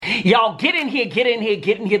Y'all get in here,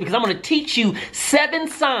 because I'm going to teach you 7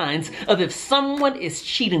 signs of if someone is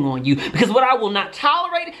cheating on you. Because what I will not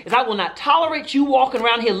tolerate is I will not tolerate you walking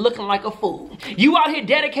around here looking like a fool. You out here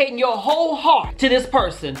dedicating your whole heart to this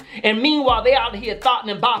person, and meanwhile they out here thotting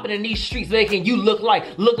and bopping in these streets making you look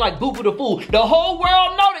like Boo Boo the fool. The whole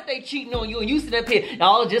world know that they cheating on you, and you sit up here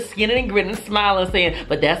all just skinning and grinning, smiling, saying,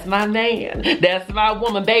 but that's my man, that's my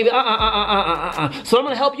woman, baby. So I'm going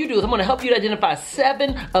to help you do this. I'm going to help you to identify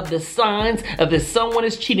 7 of the signs of if someone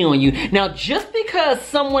is cheating on you. Now, just because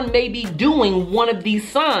someone may be doing one of these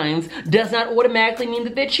signs does not automatically mean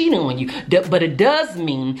that they're cheating on you. But it does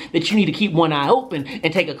mean that you need to keep one eye open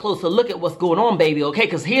and take a closer look at what's going on, baby, okay?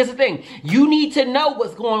 Because here's the thing. You need to know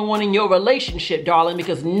what's going on in your relationship, darling,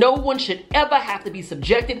 because no one should ever have to be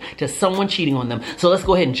subjected to someone cheating on them. So let's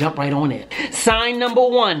go ahead and jump right on it. Sign number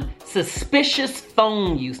 1, suspicious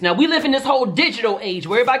phone use. Now, we live in this whole digital age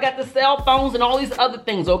where everybody got the cell phones and all these other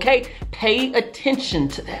things, okay? Pay attention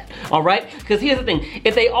to that, all right? Because here's the thing.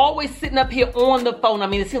 If they always sitting up here on the phone, I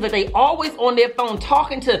mean, it seems like they always on their phone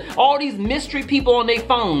talking to all these mystery people on their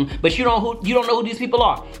phone, but you don't know who these people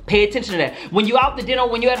are. Pay attention to that. When you out to dinner,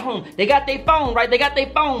 when you're at home, they got their phone, right? They got their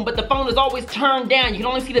phone, but the phone is always turned down. You can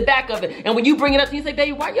only see the back of it. And when you bring it up, you say,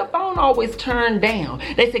 baby, why your phone always turned down?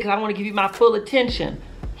 They say, because I want to give you my full attention.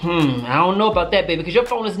 I don't know about that, baby, because your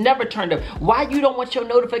phone is never turned up. Why you don't want your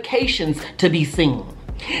notifications to be seen?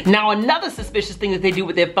 Now, another suspicious thing that they do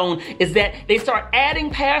with their phone is that they start adding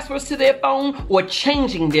passwords to their phone or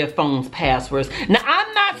changing their phone's passwords. Now,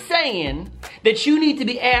 I'm not saying that you need to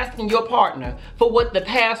be asking your partner for what the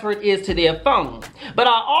password is to their phone. But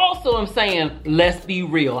I also am saying, let's be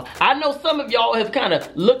real. I know some of y'all have kind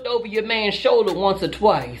of looked over your man's shoulder once or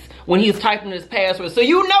twice when he's typing his password. So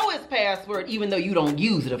you know his password, even though you don't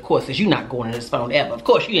use it, of course, because you're not going in his phone ever. Of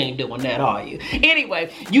course, you ain't doing that, are you?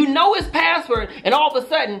 Anyway, you know his password, and all of a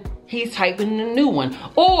sudden, he's typing a new one.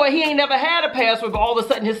 Or he ain't never had a password, but all of a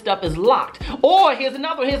sudden his stuff is locked. Or here's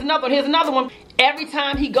another one. Every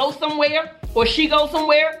time he goes somewhere or she goes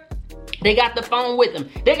somewhere, they got the phone with them.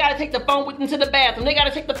 They got to take the phone with them to the bathroom. They got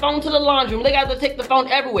to take the phone to the laundry room. They got to take the phone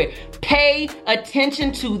everywhere. Pay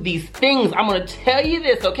attention to these things. I'm going to tell you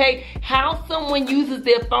this, okay? How someone uses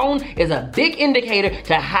their phone is a big indicator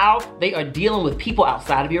to how they are dealing with people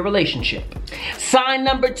outside of your relationship. Sign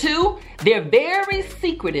number 2, they're very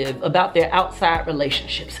secretive about their outside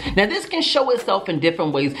relationships. Now, this can show itself in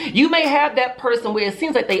different ways. You may have that person where it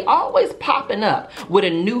seems like they always popping up with a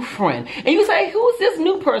new friend. And you say, who's this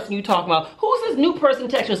new person you talking about? Who's this new person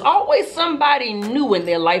texting? There's always somebody new in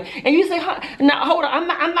their life. And you say, now hold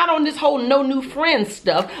on, I'm not on this whole no new friends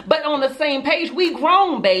stuff, but on the same page, we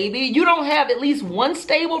grown, baby. You don't have at least one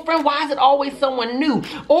stable friend. Why is it always someone new?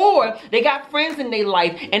 Or they got friends in their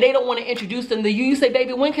life and they don't want to introduce them to you. You say,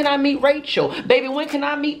 baby, when can I meet Rachel? Baby, when can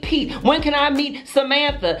I meet Pete? When can I meet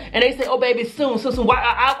Samantha? And they say, oh, baby, soon.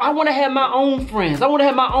 Why? I want to have my own friends.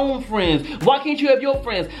 Why can't you have your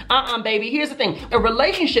friends? Baby, here's the thing. A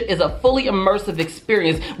relationship is a fully immersive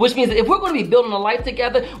experience, which means that if we're going to be building a life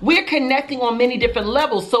together, we're connecting on many different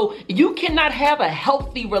levels. So you cannot have a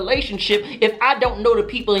healthy relationship if I don't know the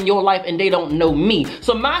people in your life and they don't know me.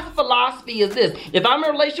 So my philosophy is this. If I'm in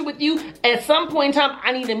a relationship with you, at some point in time,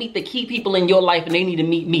 I need to meet the key people in your life and they need to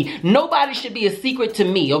meet me. Nobody should be a secret to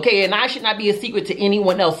me, okay? And I should not be a secret to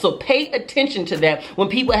anyone else. So pay attention to that when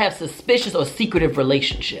people have suspicious or secretive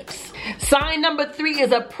relationships. Sign number 3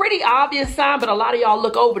 is a pretty obvious sign, but a lot of y'all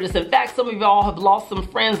look over this. In fact, some of y'all have lost some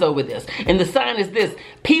friends over this. And the sign is this.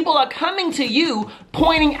 People are coming to you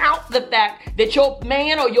pointing out the fact that your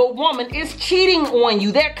man or your woman is cheating on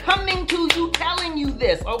you. They're coming to you telling you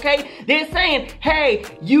this, okay? They're saying, hey,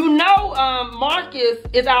 you know Marcus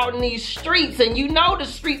is out in these streets and you know the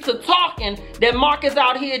streets are talking that Marcus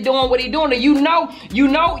out here doing what he's doing. And you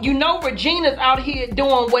know Regina's out here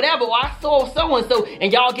doing whatever. Well, I saw so-and-so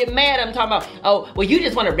and y'all get mad. I'm talking about, oh, well, you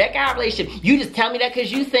just want to wreck our relationship. You just tell me that because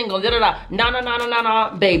you single.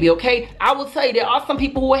 No, baby, okay? I will tell you, there are some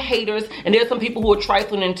people who are haters and there are some people who are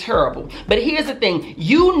trifling and terrible. But here's the thing.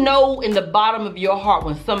 You know in the bottom of your heart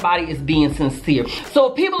when somebody is being sincere.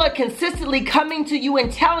 So if people are consistently coming to you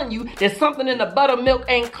and telling you that something in the buttermilk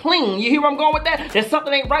ain't clean, you hear where I'm going with that? That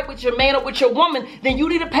something ain't right with your man or with your woman, then you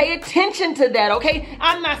need to pay attention to that, okay?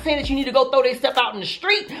 I'm not saying that you need to go throw their stuff out in the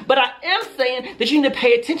street, but I am saying that you need to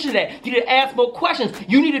pay attention to that. You need to ask more questions.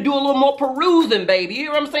 You need to do a little more perusing, baby. You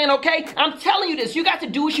hear what I'm saying, okay? I'm telling you this. You got to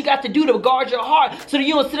do what you got to do to guard your heart so that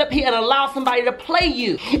you don't sit up here and allow somebody to play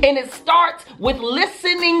you. And it starts with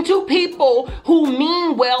listening to people who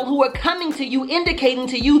mean well, who are coming to you, indicating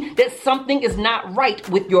to you that something is not right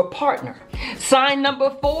with your partner. Sign number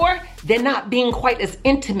 4, they're not being quite as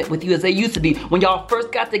intimate with you as they used to be. When y'all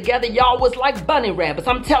first got together, y'all was like bunny rabbits.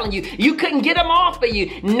 I'm telling you, you couldn't get them off of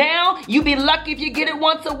you. Now, you be lucky if you get it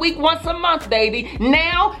once a week, once a month, baby.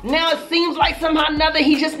 Now it seems like somehow or another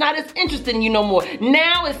he's just not as interested in you no more.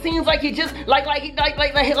 Now it seems like he just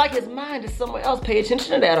like his mind is somewhere else. Pay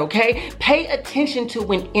attention to that, okay? Pay attention to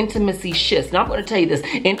when intimacy shifts. Now I'm going to tell you this: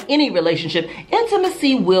 in any relationship,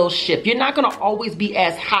 intimacy will shift. You're not going to always be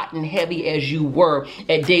as hot and heavy as you were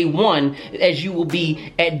at day 1 as you will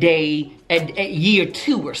be at year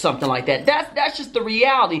 2 or something like that. That's just the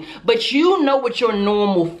reality. But you know what your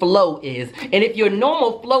normal flow is. And if your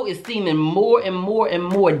normal flow is seeming more and more and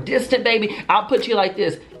more distant, baby, I'll put you like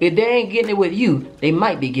this: if they ain't getting it with you, they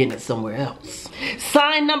might be getting it somewhere else.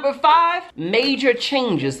 Sign number 5, major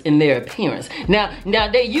changes in their appearance. Now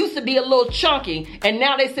they used to be a little chunky, and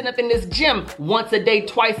now they sit up in this gym once a day,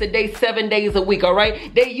 twice a day, 7 days a week, all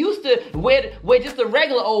right? They used to wear just a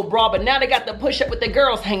regular old bra, but now they got the push-up with the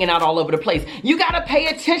girls hanging out all over the place. You gotta pay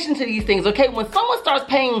attention to these things, okay? When someone starts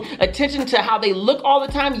paying attention to how they look all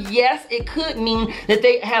the time, yes, it could mean that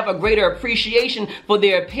they have a greater appreciation for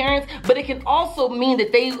their appearance, but it can also mean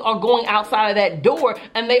that they are going outside of that door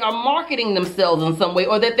and they are marketing themselves in some way,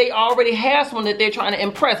 or that they already have someone that they're trying to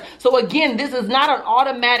impress. So again, this is not an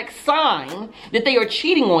automatic sign that they are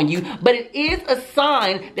cheating on you, but it is a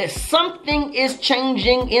sign that something is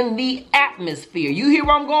changing in the atmosphere. You hear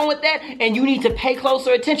where I'm going with that? And you need to pay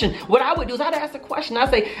closer attention. What I would do is I'd ask a question. I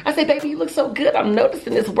say, baby, you look so good. I'm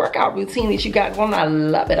noticing this workout routine that you got going. I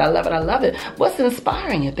love it. I love it. I love it. What's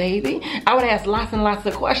inspiring it, baby? I would ask lots and lots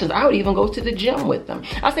of questions. I would even go to the gym with them.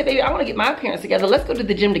 I say, baby, I want to get my parents together. Let's go to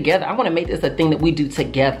the gym together. I want to make this a thing that we do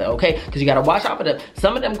together, okay? Because you got to watch out for them.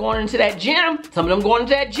 Some of them going into that gym. Some of them going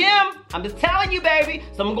into that gym. I'm just telling you, baby.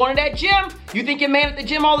 Some of them going to that gym. You think your man at the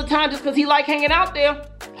gym all the time just because he like hanging out there?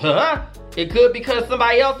 Huh? It could because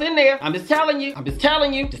somebody else in there. I'm just telling you.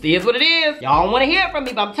 Just is what it is. Y'all don't want to hear it from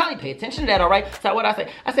me, but I'm telling you, pay attention to that, all right? So what I say,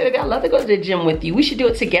 baby, I'd love to go to the gym with you. We should do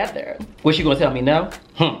it together. What you gonna tell me, no?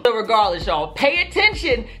 So regardless, y'all, pay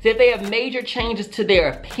attention to if they have major changes to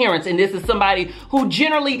their appearance, and this is somebody who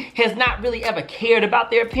generally has not really ever cared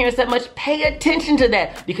about their appearance that much. Pay attention to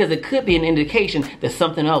that, because it could be an indication that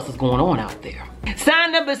something else is going on out there.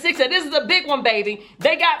 Sign number 6, and this is a big one, baby.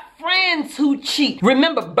 They got friends who cheat.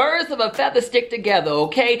 Remember, birds of a feather stick together,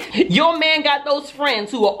 okay? Your man got those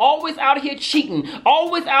friends who are always out here cheating,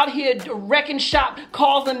 always out here wrecking shop,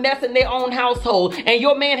 causing mess in their own household, and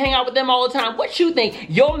your man hang out with them all the time. What you think?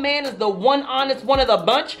 Your man is the one honest one of the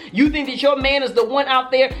bunch? You think that your man is the one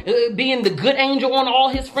out there being the good angel on all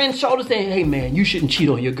his friends' shoulders saying, hey man, you shouldn't cheat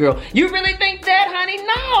on your girl? You really think that, honey?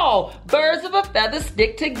 No! Birds of a feather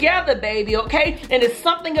stick together, baby, okay? And it's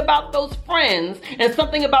something about those friends and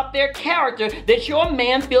something about their character that your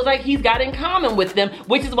man feels like he's got in common with them,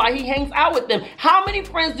 which is why he hangs out with them. How many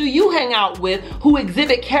friends do you hang out with who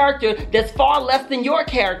exhibit character that's far less than your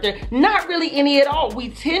character? Not really any at all. We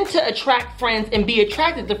tend to attract friends and be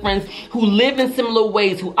attracted to friends who live in similar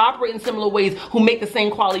ways, who operate in similar ways, who make the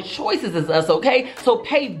same quality choices as us, okay? So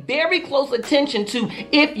pay very close attention to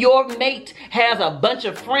if your mate has a bunch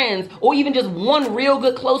of friends, or even just one real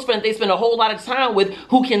good close friend they spend a whole lot of time with,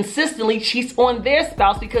 who consistently cheats on their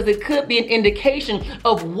spouse, because it could be an indication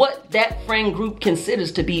of what that friend group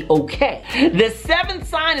considers to be okay. The 7th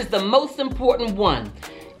sign is the most important one.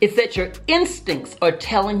 It's that your instincts are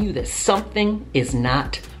telling you that something is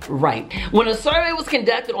not right. When a survey was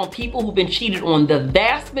conducted on people who've been cheated on, the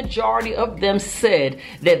vast majority of them said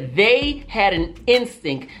that they had an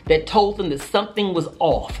instinct that told them that something was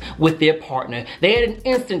off with their partner. They had an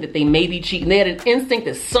instinct that they may be cheating. They had an instinct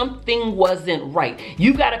that something wasn't right.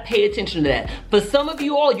 You got to pay attention to that. For some of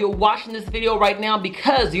you all, you're watching this video right now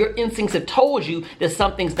because your instincts have told you that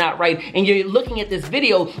something's not right, and you're looking at this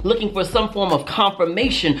video looking for some form of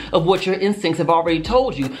confirmation of what your instincts have already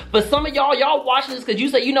told you. For some of y'all watching this because you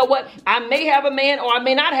say, you know what, I may have a man or I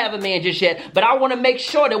may not have a man just yet, but I want to make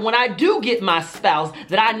sure that when I do get my spouse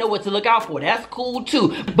that I know what to look out for. That's cool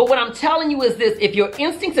too. But what I'm telling you is this: if your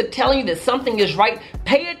instincts are telling you that something is right,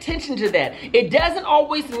 pay attention to that. It doesn't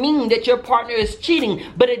always mean that your partner is cheating,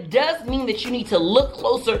 but it does mean that you need to look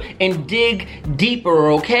closer and dig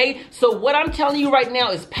deeper, okay? So what I'm telling you right now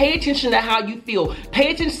is pay attention to how you feel.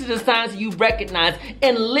 Pay attention to the signs that you recognize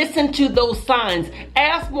and listen to those signs.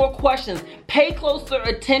 Ask more questions. Pay closer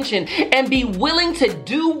attention and be willing to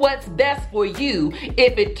do what's best for you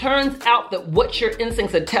if it turns out that what your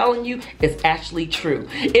instincts are telling you is actually true.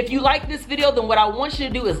 If you like this video, then what I want you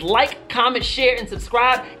to do is like, comment, share, and subscribe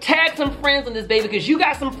subscribe. Tag some friends on this, baby, because you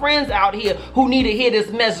got some friends out here who need to hear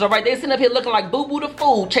this message, all right? They sitting up here looking like Boo Boo the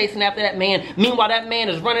Fool chasing after that man. Meanwhile, that man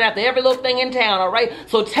is running after every little thing in town, all right?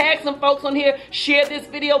 So tag some folks on here, share this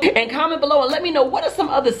video, and comment below and let me know what are some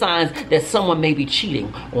other signs that someone may be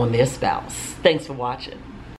cheating on their spouse. Thanks for watching.